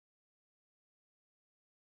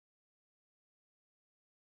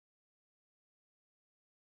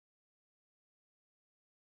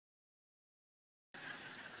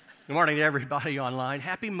Good morning to everybody online.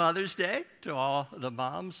 Happy Mother's Day to all the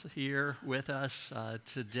moms here with us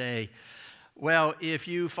today. Well, if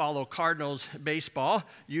you follow Cardinals baseball,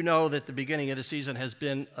 you know that the beginning of the season has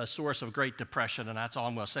been a source of great depression, and that's all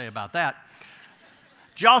I'm going to say about that.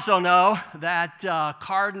 But you also know that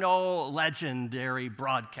Cardinal legendary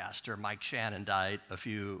broadcaster Mike Shannon died a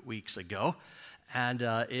few weeks ago. And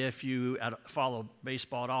if you follow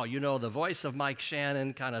baseball at all, you know the voice of Mike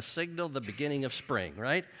Shannon kind of signaled the beginning of spring,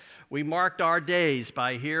 right? We marked our days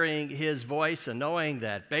by hearing his voice and knowing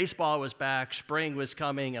that baseball was back, spring was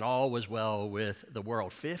coming, and all was well with the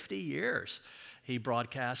world. 50 years he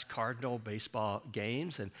broadcast Cardinal baseball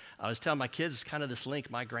games. And I was telling my kids, it's kind of this link.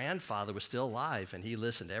 My grandfather was still alive, and he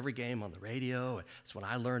listened to every game on the radio. That's when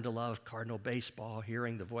I learned to love Cardinal baseball,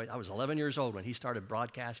 hearing the voice. I was 11 years old when he started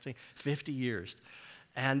broadcasting, 50 years.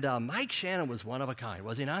 And Mike Shannon was one of a kind,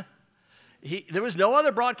 was he not? There was no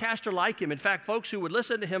other broadcaster like him. In fact, folks who would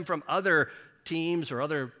listen to him from other teams or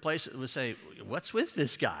other places would say, what's with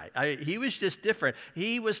this guy? He was just different.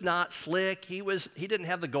 He was not slick. He didn't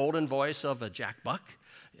have the golden voice of a Jack Buck.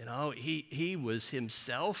 You know, he was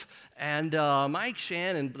himself. And Mike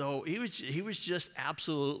Shannon, though, he was just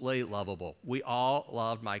absolutely lovable. We all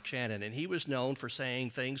loved Mike Shannon. And he was known for saying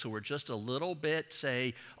things that were just a little bit,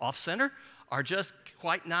 say, off-center or just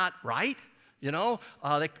quite not right. You know,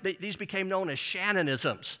 these became known as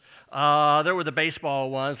Shannonisms. There were the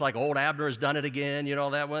baseball ones, like Old Abner has done it again, you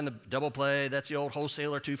know that one, the double play, that's the old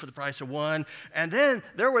wholesaler, 2 for the price of 1. And then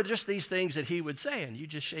there were just these things that he would say, and you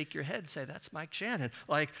just shake your head and say, that's Mike Shannon.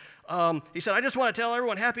 Like, he said, I just want to tell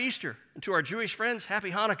everyone Happy Easter, and to our Jewish friends,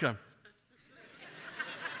 Happy Hanukkah.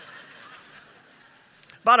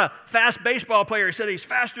 About a fast baseball player, he said he's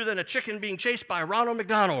faster than a chicken being chased by Ronald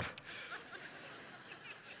McDonald.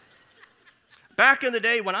 Back in the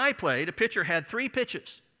day when I played, a pitcher had 3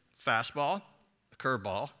 pitches: fastball, a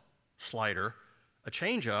curveball, slider, a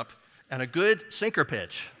changeup, and a good sinker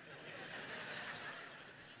pitch.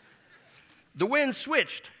 The wind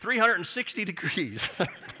switched 360 degrees.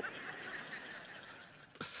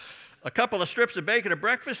 A couple of strips of bacon at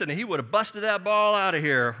breakfast, and he would have busted that ball out of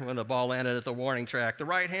here when the ball landed at the warning track. The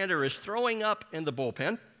right-hander is throwing up in the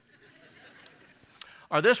bullpen.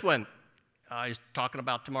 Or this one. He's talking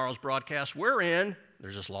about tomorrow's broadcast. We're in,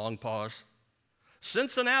 there's this long pause,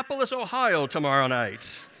 Cincinnati, Ohio tomorrow night.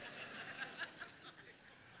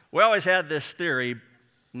 We always had this theory.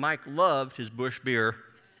 Mike loved his Busch beer.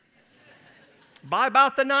 By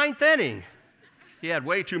about the 9th inning, he had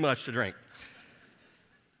way too much to drink.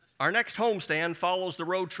 Our next homestand follows the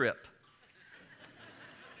road trip.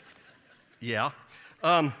 Yeah.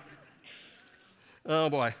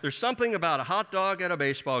 Oh, boy. There's something about a hot dog at a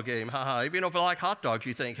baseball game. If you don't like hot dogs,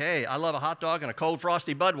 you think, hey, I love a hot dog and a cold,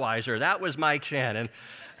 frosty Budweiser. That was Mike Shannon.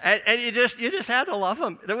 And you just had to love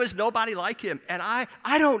him. There was nobody like him. And I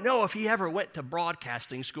don't know if he ever went to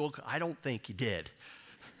broadcasting school. I don't think he did.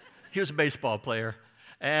 He was a baseball player.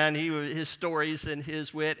 And his stories and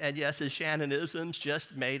his wit and, yes, his Shannonisms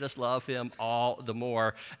just made us love him all the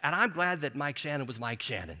more. And I'm glad that Mike Shannon was Mike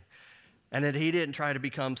Shannon, and that he didn't try to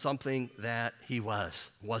become something that he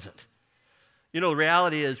wasn't. You know, the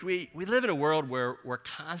reality is we live in a world where we're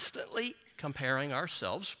constantly comparing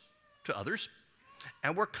ourselves to others,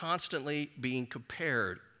 and we're constantly being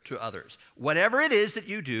compared to others. Whatever it is that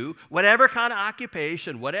you do, whatever kind of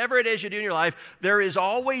occupation, whatever it is you do in your life, there is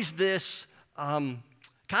always this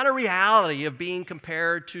kind of reality of being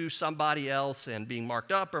compared to somebody else and being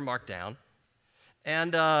marked up or marked down.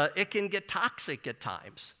 And it can get toxic at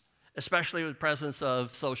times, especially with the presence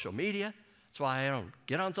of social media. That's why I don't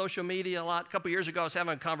get on social media a lot. A couple years ago, I was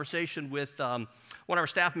having a conversation with one of our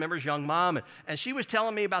staff members, young mom, and she was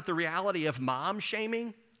telling me about the reality of mom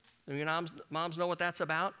shaming. You know, moms know what that's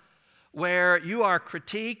about, where you are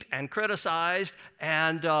critiqued and criticized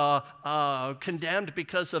and condemned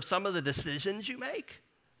because of some of the decisions you make.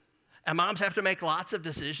 And moms have to make lots of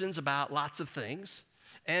decisions about lots of things.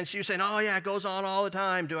 And she was saying, oh, yeah, it goes on all the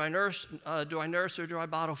time. Do I nurse or do I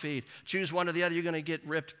bottle feed? Choose one or the other, you're going to get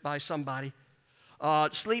ripped by somebody.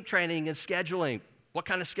 Sleep training and scheduling. What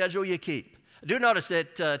kind of schedule you keep? I do notice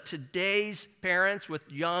that today's parents with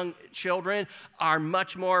young children are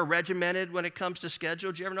much more regimented when it comes to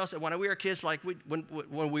schedule. Did you ever notice that when we were kids, like when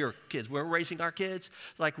we were kids, we were raising our kids,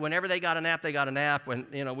 like whenever they got a nap, they got a nap. When,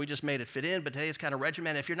 you know, we just made it fit in, but today it's kind of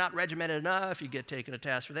regimented. If you're not regimented enough, you get taken to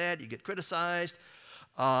task for that, you get criticized.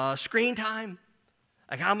 Screen time.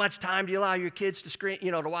 Like, how much time do you allow your kids to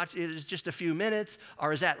to watch? Is it just a few minutes?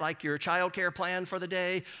 Or is that like your child care plan for the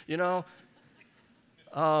day, you know?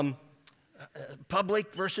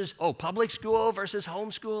 public school versus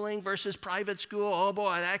homeschooling versus private school. Oh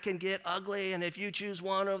boy, that can get ugly. And if you choose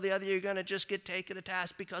one or the other, you're going to just get taken to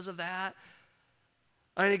task because of that.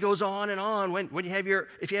 And it goes on and on.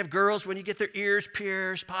 If you have girls, when you get their ears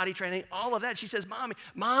pierced, potty training, all of that. She says,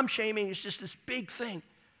 mom shaming is just this big thing.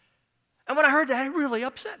 And when I heard that, it really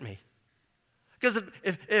upset me. Because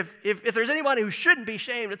if there's anyone who shouldn't be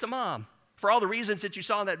shamed, it's a mom. For all the reasons that you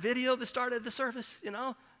saw in that video that started the service,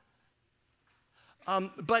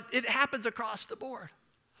 But it happens across the board.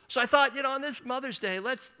 So I thought, on this Mother's Day,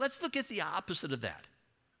 let's look at the opposite of that.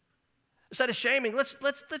 Instead of shaming, let's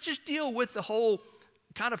just deal with the whole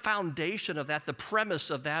kind of foundation of that, the premise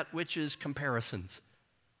of that, which is comparisons.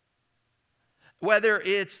 Whether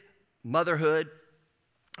it's motherhood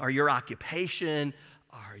or your occupation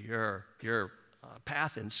or your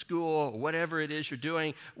path in school, whatever it is you're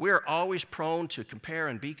doing, we're always prone to compare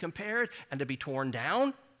and be compared and to be torn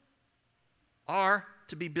down or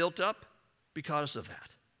to be built up because of that.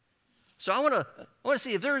 So I want to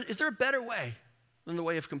see is there a better way than the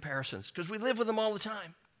way of comparisons? Because we live with them all the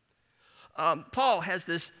time. Paul has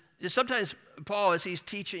this, sometimes Paul, as he's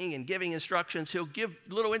teaching and giving instructions, he'll give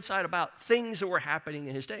little insight about things that were happening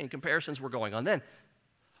in his day and comparisons were going on then.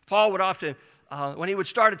 Paul would often, when he would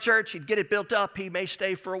start a church, he'd get it built up. He may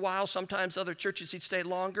stay for a while. Sometimes other churches he'd stay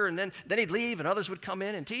longer, and then he'd leave, and others would come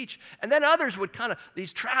in and teach. And then others would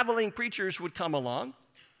these traveling preachers would come along.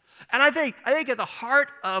 And I think at the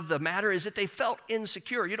heart of the matter is that they felt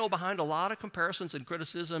insecure. Behind a lot of comparisons and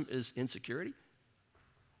criticism is insecurity.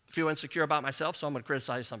 I feel insecure about myself, so I'm going to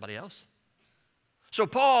criticize somebody else. So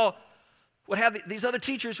Paul would have these other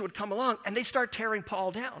teachers who would come along, and they start tearing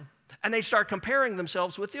Paul down. And they start comparing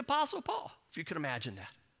themselves with the Apostle Paul, if you can imagine that.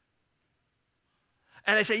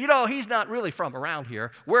 And they say, he's not really from around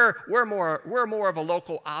here. We're more of a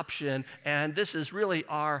local option, and this is really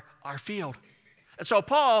our field. And so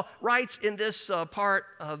Paul writes in this part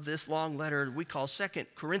of this long letter we call 2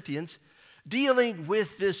 Corinthians, dealing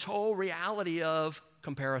with this whole reality of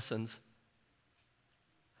comparisons.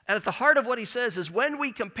 And at the heart of what he says is when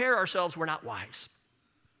we compare ourselves, we're not wise.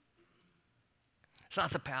 It's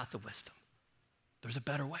not the path of wisdom. There's a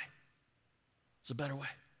better way. There's a better way.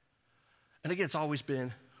 And again, it's always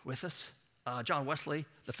been with us. John Wesley,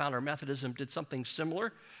 the founder of Methodism, did something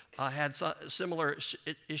similar, had similar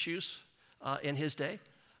issues in his day.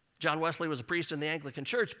 John Wesley was a priest in the Anglican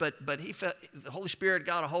Church, but he felt the Holy Spirit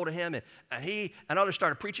got a hold of him, and he and others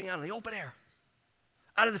started preaching out in the open air,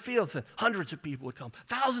 out of the fields. Hundreds of people would come.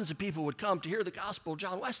 Thousands of people would come to hear the gospel of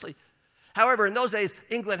John Wesley. However, in those days,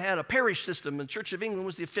 England had a parish system, and the Church of England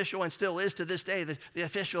was the official, and still is to this day, the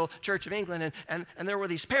official Church of England. And there were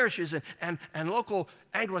these parishes, and local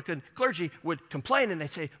Anglican clergy would complain, and they'd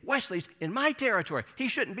say, Wesley's in my territory. He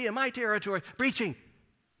shouldn't be in my territory preaching.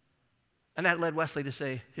 And that led Wesley to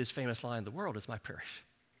say his famous line, the world is my parish.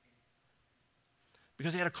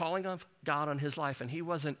 Because he had a calling of God on his life, and he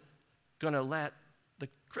wasn't going to let the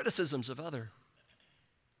criticisms of others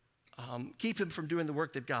keep him from doing the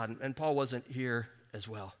work that God, and Paul wasn't here as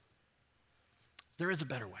well. There is a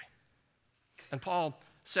better way. And Paul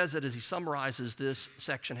says it as he summarizes this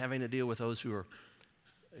section having to deal with those who are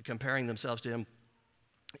comparing themselves to him.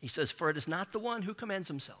 He says, for it is not the one who commends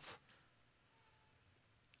himself.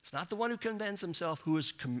 It's not the one who commends himself who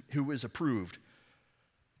is approved,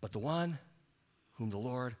 but the one whom the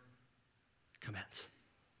Lord commends.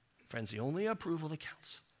 Friends, the only approval that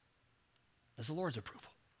counts is the Lord's approval.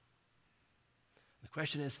 The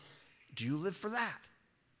question is, do you live for that?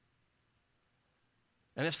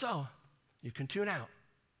 And if so, you can tune out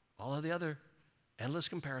all of the other endless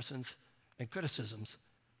comparisons and criticisms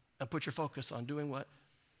and put your focus on doing what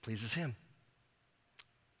pleases him.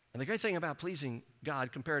 And the great thing about pleasing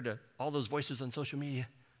God compared to all those voices on social media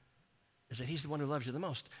is that he's the one who loves you the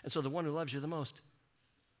most. And so the one who loves you the most,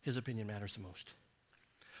 his opinion matters the most.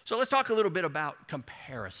 So let's talk a little bit about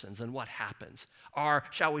comparisons and what happens. Or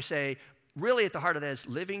shall we say, really at the heart of that is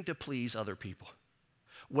living to please other people.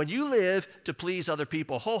 When you live to please other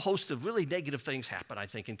people, a whole host of really negative things happen, I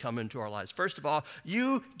think, and come into our lives. First of all,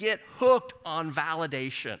 you get hooked on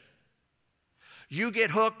validation. You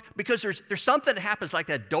get hooked because there's something that happens like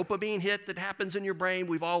that dopamine hit that happens in your brain.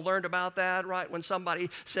 We've all learned about that, right? When somebody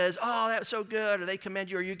says, oh, that's so good, or they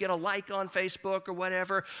commend you, or you get a like on Facebook or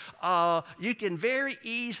whatever, you can very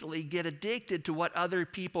easily get addicted to what other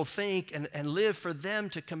people think and live for them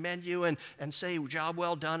to commend you and say, job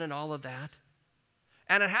well done and all of that.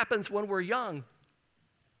 And it happens when we're young.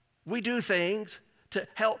 We do things to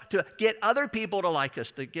help to get other people to like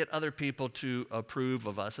us, to get other people to approve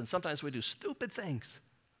of us. And sometimes we do stupid things.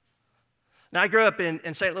 Now, I grew up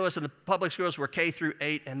in St. Louis, and the public schools were K through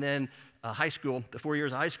 8, and then high school, the 4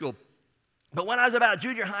 years of high school. But when I was about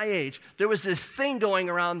junior high age, there was this thing going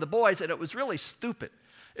around the boys, and it was really stupid.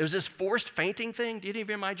 It was this forced fainting thing. Did any of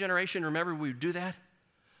you in my generation remember we would do that?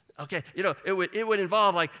 Okay, it would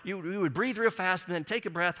involve like you would breathe real fast and then take a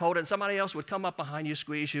breath, hold it, and somebody else would come up behind you,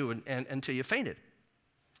 squeeze you, and until you fainted.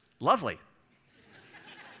 Lovely.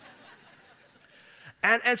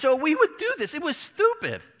 And so we would do this. It was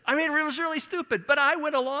stupid. I mean, it was really stupid, but I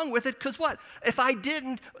went along with it because what? If I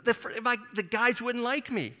didn't, the guys wouldn't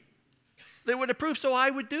like me. They wouldn't approve, so I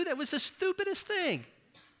would do that. It was the stupidest thing.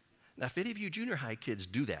 Now, if any of you junior high kids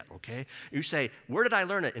do that, okay, you say, where did I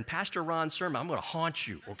learn it? In Pastor Ron's sermon. I'm going to haunt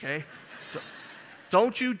you, okay? So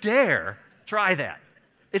don't you dare try that.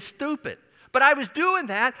 It's stupid. But I was doing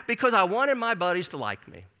that because I wanted my buddies to like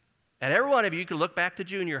me. And every one of you can look back to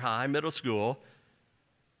junior high, middle school,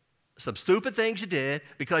 some stupid things you did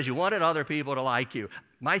because you wanted other people to like you.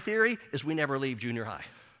 My theory is we never leave junior high.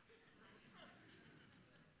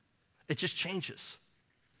 It just changes.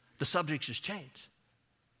 The subjects just change.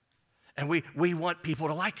 And we want people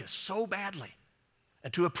to like us so badly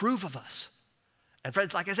and to approve of us. And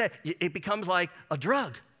friends, like I said, it becomes like a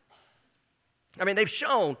drug. I mean, they've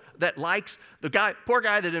shown that likes, poor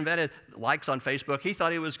guy that invented likes on Facebook, he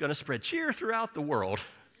thought he was going to spread cheer throughout the world.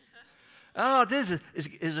 Oh, this is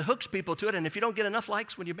hooks people to it, and if you don't get enough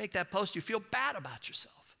likes when you make that post, you feel bad about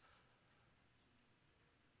yourself.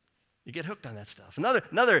 You get hooked on that stuff.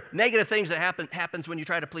 Another negative things that happens when you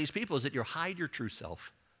try to please people is that you hide your true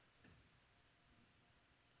self.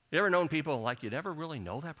 You ever known people like you never really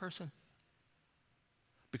know that person?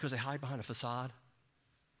 Because they hide behind a facade,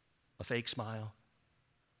 a fake smile,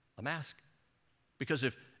 a mask. Because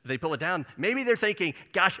if they pull it down, maybe they're thinking,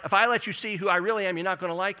 gosh, if I let you see who I really am, you're not going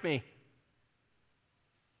to like me.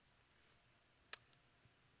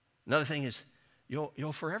 Another thing is,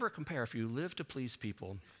 you'll forever compare. If you live to please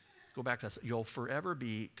people, go back to that, you'll forever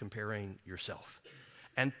be comparing yourself.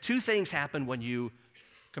 And two things happen when you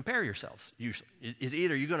compare yourselves. Usually, is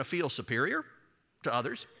either you're going to feel superior to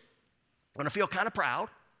others, going to feel kind of proud,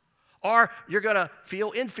 or you're going to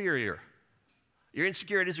feel inferior. Your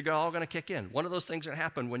insecurities are all going to kick in. One of those things that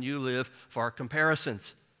happen when you live for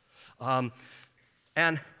comparisons.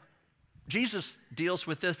 And Jesus deals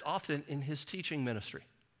with this often in his teaching ministry.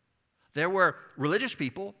 There were religious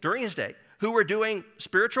people during his day who were doing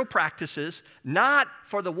spiritual practices not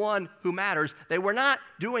for the one who matters. They were not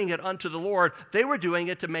doing it unto the Lord. They were doing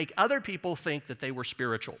it to make other people think that they were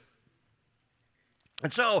spiritual.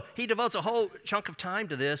 And so he devotes a whole chunk of time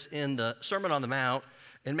to this in the Sermon on the Mount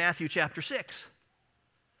in Matthew chapter 6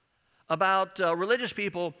 about religious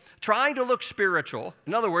people trying to look spiritual.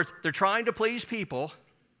 In other words, they're trying to please people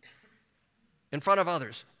in front of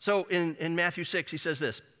others. So in Matthew 6, he says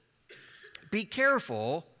this, "Be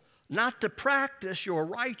careful not to practice your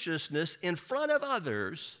righteousness in front of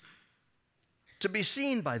others to be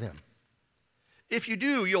seen by them. If you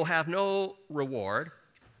do, you'll have no reward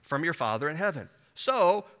from your Father in heaven.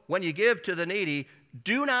 So, when you give to the needy,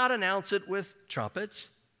 do not announce it with trumpets,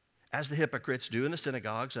 as the hypocrites do in the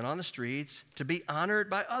synagogues and on the streets, to be honored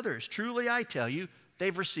by others. Truly, I tell you,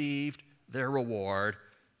 they've received their reward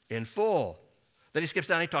in full." Then he skips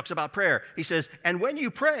down, he talks about prayer. He says, "And when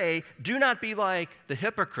you pray, do not be like the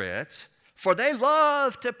hypocrites, for they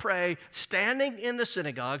love to pray standing in the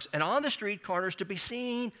synagogues and on the street corners to be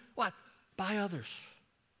seen," what? "By others.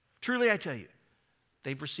 Truly, I tell you,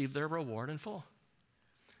 they've received their reward in full."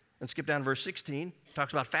 And skip down to verse 16,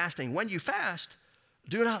 talks about fasting. "When you fast,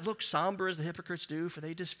 do not look somber as the hypocrites do, for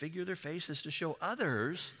they disfigure their faces to show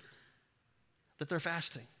others that they're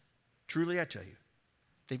fasting. Truly, I tell you,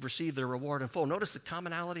 they've received their reward in full." Notice the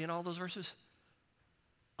commonality in all those verses.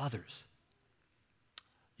 Others.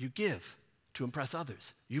 You give to impress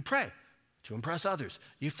others. You pray to impress others.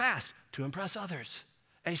 You fast to impress others.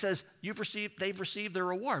 And he says, they've received their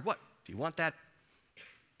reward. What? If you want that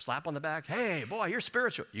slap on the back, "Hey, boy, you're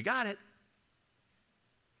spiritual," you got it.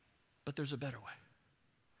 But there's a better way.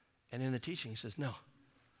 And in the teaching, he says, no,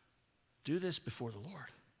 do this before the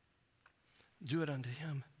Lord. Do it unto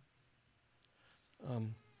him.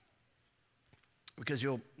 Because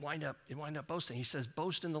you'll wind up boasting. He says,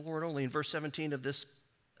 boast in the Lord only. In verse 17 of this,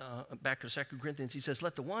 back to 2 Corinthians, he says,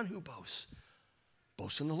 let the one who boasts,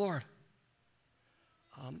 boast in the Lord.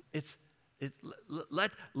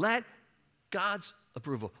 Let God's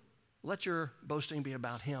approval, let your boasting be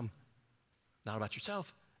about him, not about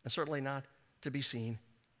yourself, and certainly not to be seen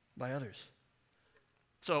by others.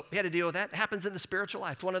 So he had to deal with that. It happens in the spiritual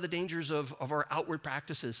life. One of the dangers of our outward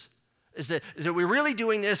practices is that we're really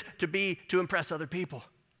doing this to impress other people.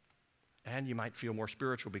 And you might feel more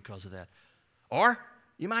spiritual because of that. Or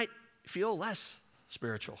you might feel less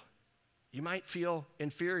spiritual. You might feel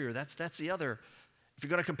inferior. That's the other. If you're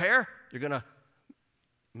going to compare, you're going to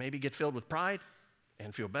maybe get filled with pride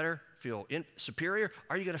and feel better, feel superior.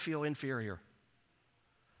 Or are you going to feel inferior?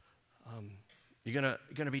 You're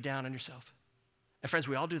going to be down on yourself. And friends,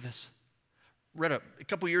 we all do this. Read a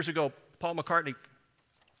couple years ago, Paul McCartney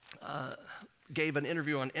gave an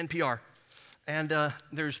interview on NPR. And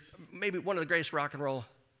there's maybe one of the greatest rock and roll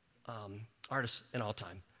artists in all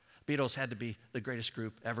time. Beatles had to be the greatest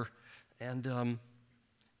group ever. And,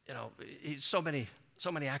 so many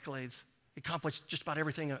accolades. He accomplished just about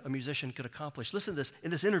everything a musician could accomplish. Listen to this.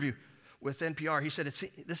 In this interview with NPR, he said,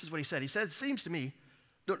 this is what he said. He said, it seems to me,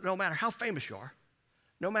 no matter how famous you are,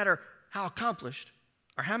 no matter how accomplished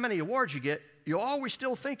or how many awards you get, you're always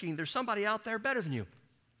still thinking there's somebody out there better than you.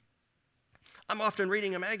 I'm often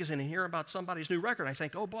reading a magazine and hear about somebody's new record. I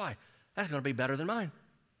think, oh boy, that's going to be better than mine.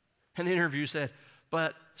 And the interview said,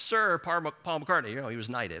 but Sir Paul McCartney, he was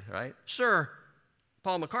knighted, right? Sir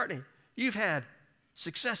Paul McCartney, you've had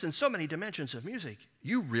success in so many dimensions of music.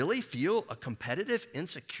 You really feel a competitive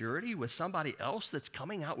insecurity with somebody else that's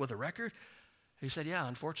coming out with a record? He said, yeah,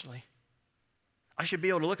 unfortunately. I should be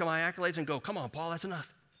able to look at my accolades and go, come on, Paul, that's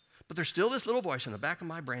enough. But there's still this little voice in the back of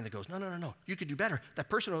my brain that goes, no, you could do better. That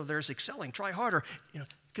person over there is excelling. Try harder. It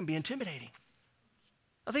can be intimidating.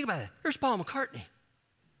 Now think about it. Here's Paul McCartney.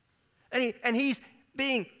 And he's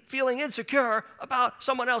feeling insecure about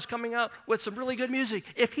someone else coming out with some really good music.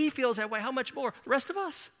 If he feels that way, how much more the rest of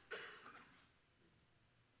us?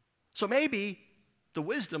 So maybe the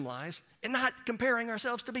wisdom lies in not comparing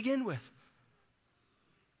ourselves to begin with.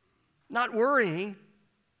 Not worrying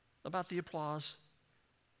about the applause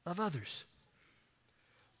of others,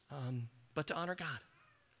 but to honor God.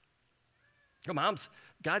 Moms,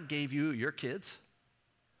 God gave you your kids,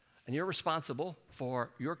 and you're responsible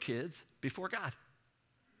for your kids before God.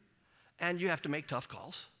 And you have to make tough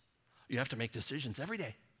calls. You have to make decisions every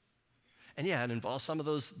day. And yeah, it involves some of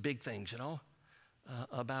those big things,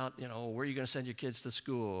 about, where you're going to send your kids to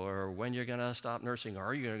school, or when you're going to stop nursing, or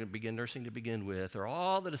are you going to begin nursing to begin with, or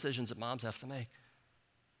all the decisions that moms have to make.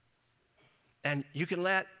 And you can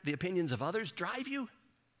let the opinions of others drive you,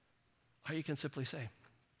 or you can simply say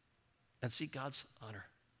and seek God's honor.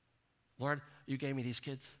 Lord, you gave me these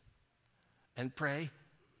kids. And pray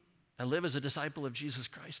and live as a disciple of Jesus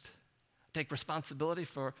Christ. Take responsibility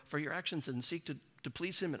for your actions and seek to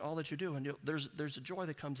please him in all that you do. And there's a joy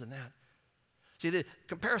that comes in that. See, the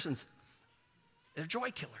comparisons, they're joy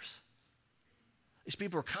killers. These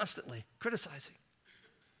people are constantly criticizing.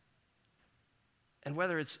 And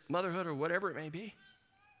whether it's motherhood or whatever it may be,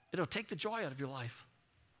 it'll take the joy out of your life.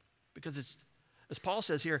 Because it's, as Paul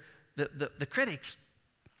says here, the critics,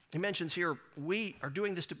 he mentions here, we are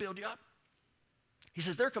doing this to build you up. He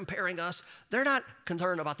says they're comparing us. They're not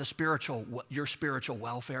concerned about your spiritual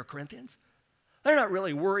welfare, Corinthians. They're not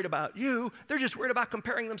really worried about you. They're just worried about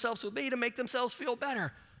comparing themselves with me to make themselves feel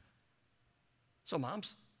better. So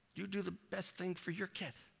moms, you do the best thing for your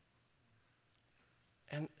kid.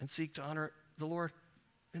 And seek to honor the Lord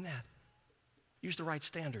in that. Use the right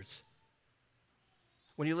standards.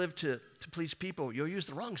 When you live to please people, you'll use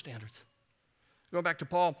the wrong standards. Going back to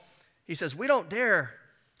Paul, he says, we don't dare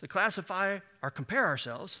to classify or compare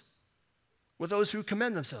ourselves with those who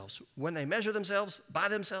commend themselves. When they measure themselves by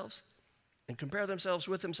themselves and compare themselves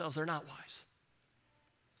with themselves, they're not wise.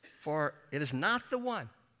 For it is not the one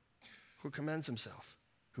who commends himself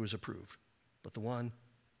who is approved, but the one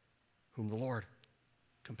whom the Lord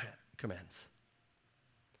commends.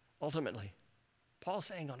 Ultimately, Paul's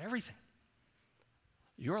saying on everything,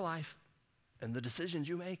 your life and the decisions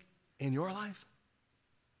you make in your life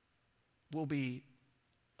will be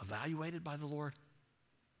evaluated by the Lord,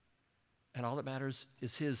 and all that matters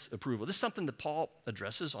is his approval. This is something that Paul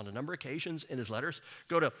addresses on a number of occasions in his letters.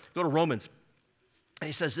 Go to Romans, and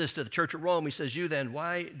he says this to the church at Rome. He says, you then,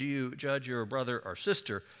 why do you judge your brother or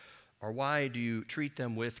sister, or why do you treat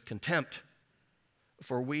them with contempt?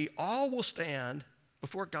 For we all will stand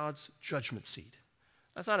before God's judgment seat.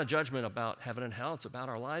 That's not a judgment about heaven and hell. It's about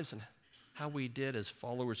our lives and how we did as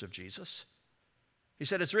followers of Jesus. He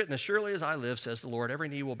said, it's written, as surely as I live, says the Lord, every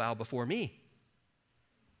knee will bow before me.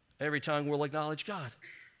 Every tongue will acknowledge God.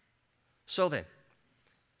 So then,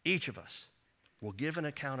 each of us will give an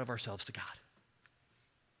account of ourselves to God.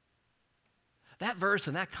 That verse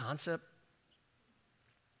and that concept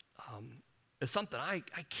is something I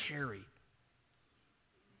carry.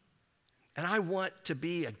 And I want to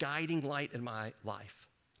be a guiding light in my life.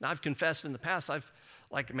 Now, I've confessed in the past,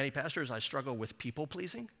 like many pastors, I struggle with people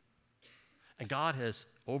pleasing. And God has,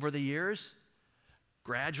 over the years,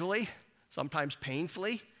 gradually, sometimes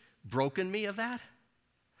painfully, broken me of that.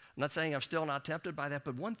 I'm not saying I'm still not tempted by that,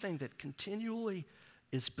 but one thing that continually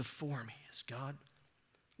is before me is, God,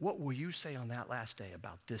 what will you say on that last day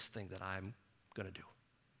about this thing that I'm going to do?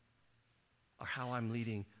 Or how I'm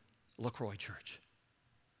leading LaCroix Church?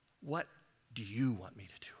 What do you want me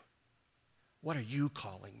to do? What are you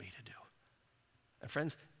calling me to do? And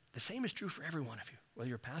friends, the same is true for every one of you, whether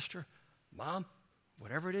you're a pastor, mom,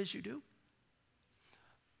 whatever it is you do.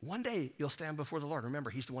 One day you'll stand before the Lord. Remember,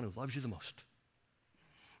 he's the one who loves you the most.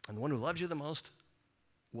 And the one who loves you the most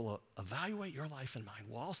will evaluate your life and mine.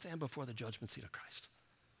 We'll all stand before the judgment seat of Christ.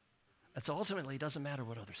 And so ultimately, it doesn't matter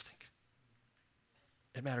what others think.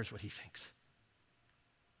 It matters what he thinks.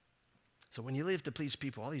 So when you live to please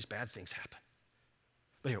people, all these bad things happen.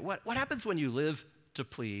 But here, what happens when you live to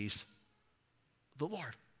please the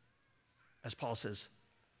Lord? As Paul says,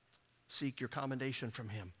 seek your commendation from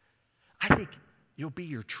him. I think you'll be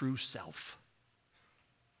your true self.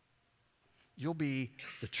 You'll be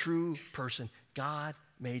the true person God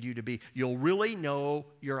made you to be. You'll really know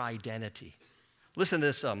your identity. Listen to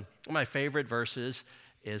this. One of my favorite verses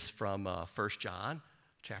is from 1 John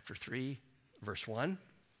chapter 3, verse 1.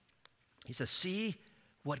 He says, see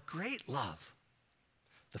what great love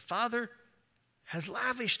the Father has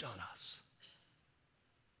lavished on us,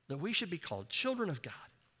 that we should be called children of God.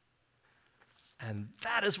 And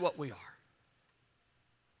that is what we are.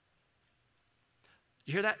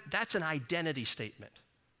 You hear that? That's an identity statement.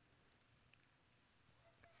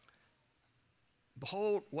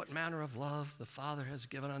 Behold, what manner of love the Father has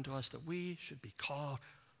given unto us, that we should be called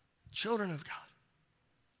children of God.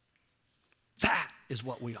 That is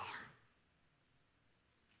what we are.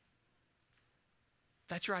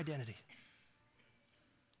 That's your identity.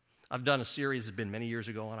 I've done a series, it's been many years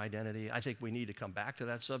ago, on identity. I think we need to come back to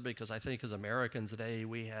that subject because I think as Americans today,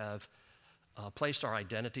 we have placed our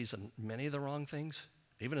identities in many of the wrong things,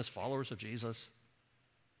 even as followers of Jesus.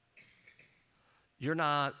 You're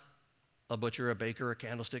not a butcher, a baker, a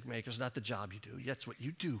candlestick maker. It's not the job you do. That's what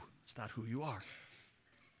you do. It's not who you are.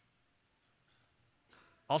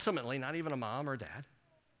 Ultimately, not even a mom or a dad.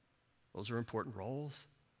 Those are important roles.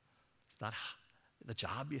 It's not the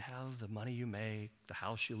job you have, the money you make, the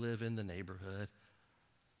house you live in, the neighborhood,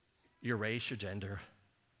 your race, your gender,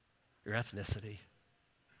 your ethnicity.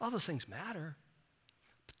 All those things matter,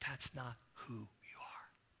 but that's not who you are.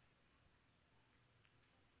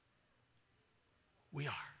 We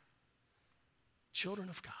are children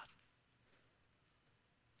of God.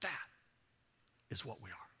 That is what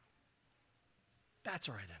we are. That's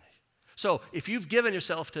our identity. So if you've given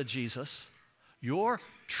yourself to Jesus, your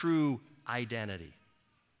true identity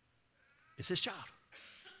is his child.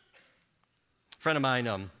 A friend of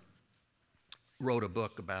mine wrote a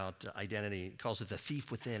book about identity. He calls it The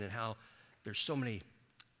Thief Within, and how there's so many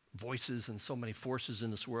voices and so many forces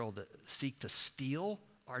in this world that seek to steal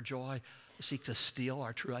our joy, seek to steal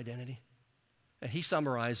our true identity. And he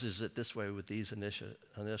summarizes it this way with these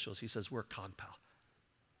initials. He says, we're COGPAL.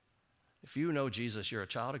 If you know Jesus, you're a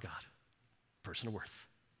child of God, person of worth.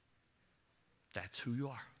 That's who you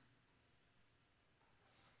are.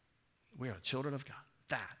 We are children of God.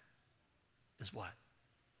 That is what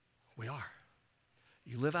we are.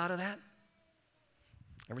 You live out of that,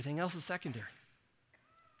 everything else is secondary.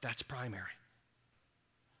 That's primary.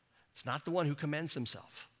 It's not the one who commends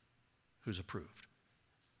himself who's approved.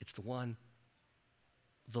 It's the one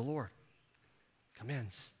the Lord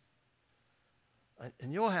commends.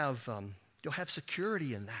 And you'll have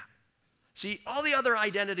security in that. See, all the other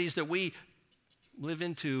identities that we live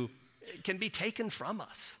into can be taken from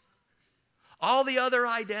us. All the other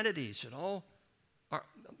identities,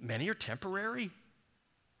 many are temporary,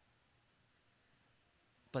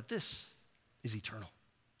 but this is eternal.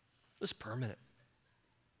 This is permanent.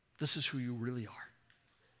 This is who you really are,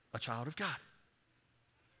 a child of God.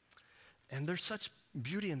 And there's such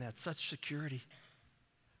beauty in that, such security.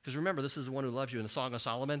 Because remember, this is the one who loves you. In the Song of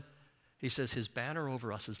Solomon, he says his banner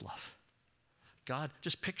over us is love. God,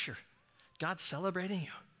 just picture God celebrating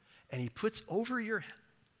you, and he puts over your head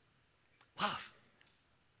love.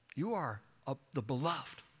 You are the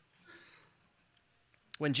beloved.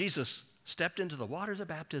 When Jesus stepped into the waters of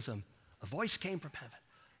baptism, a voice came from heaven.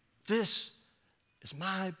 This is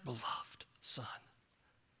my beloved Son.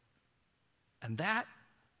 And that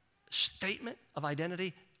statement of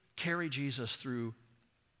identity carried Jesus through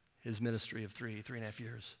his ministry of 3.5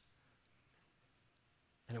 years.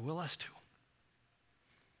 And it will us too.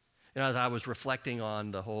 As I was reflecting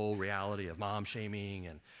on the whole reality of mom shaming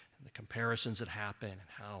and the comparisons that happen and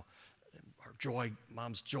how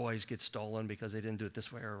mom's joys get stolen because they didn't do it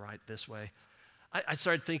this way or right this way, I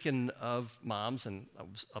started thinking of moms, and I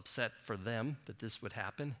was upset for them that this would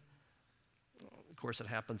happen. course, it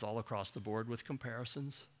happens all across the board with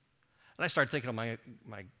comparisons. And I started thinking of my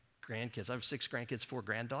grandkids. I have 6 grandkids, 4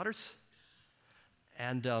 granddaughters.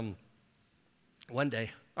 And one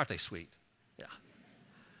day, aren't they sweet? Yeah.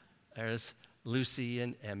 There's Lucy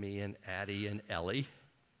and Emmy and Addie and Ellie.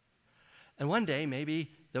 And one day, maybe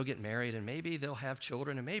they'll get married, and maybe they'll have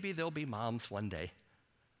children, and maybe they'll be moms one day.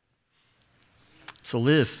 So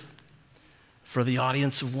live for the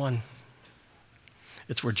audience of one.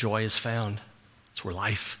 It's where joy is found. It's where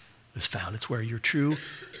life is found. It's where your true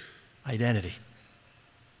identity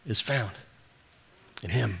is found in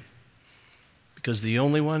Him. Because the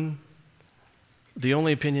only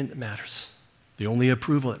opinion that matters, the only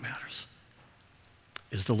approval that matters,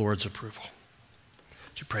 is the Lord's approval.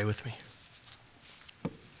 Would you pray with me?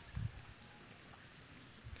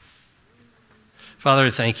 Father,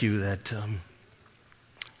 I thank you that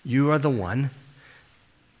you are the one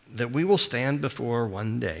that we will stand before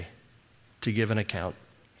one day to give an account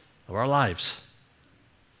of our lives.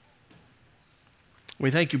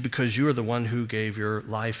 We thank you because you are the one who gave your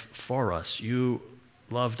life for us. You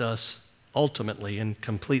loved us ultimately and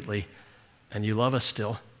completely, and you love us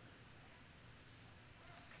still.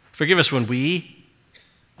 Forgive us when we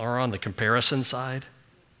are on the comparison side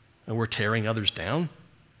and we're tearing others down.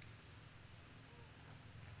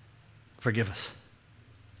 Forgive us.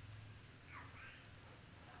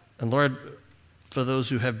 And Lord, for those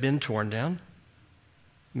who have been torn down,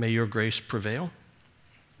 may your grace prevail.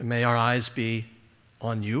 And may our eyes be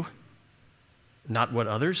on you, not what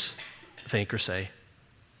others think or say.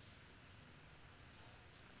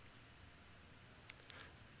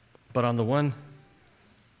 But on the one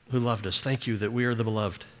who loved us. Thank you that we are the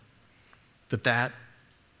beloved, that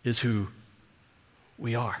is who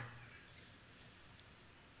we are.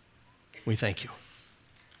 We thank you.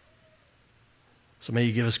 So may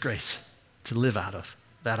you give us grace to live out of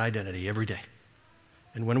that identity every day.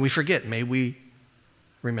 And when we forget, may we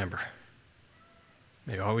remember.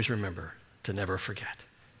 May we always remember to never forget.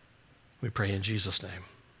 We pray in Jesus' name.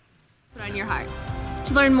 Put on your heart.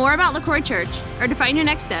 To learn more about LaCroix Church or to find your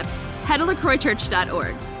next steps, head to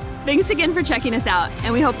lacroixchurch.org. Thanks again for checking us out,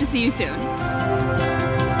 and we hope to see you soon.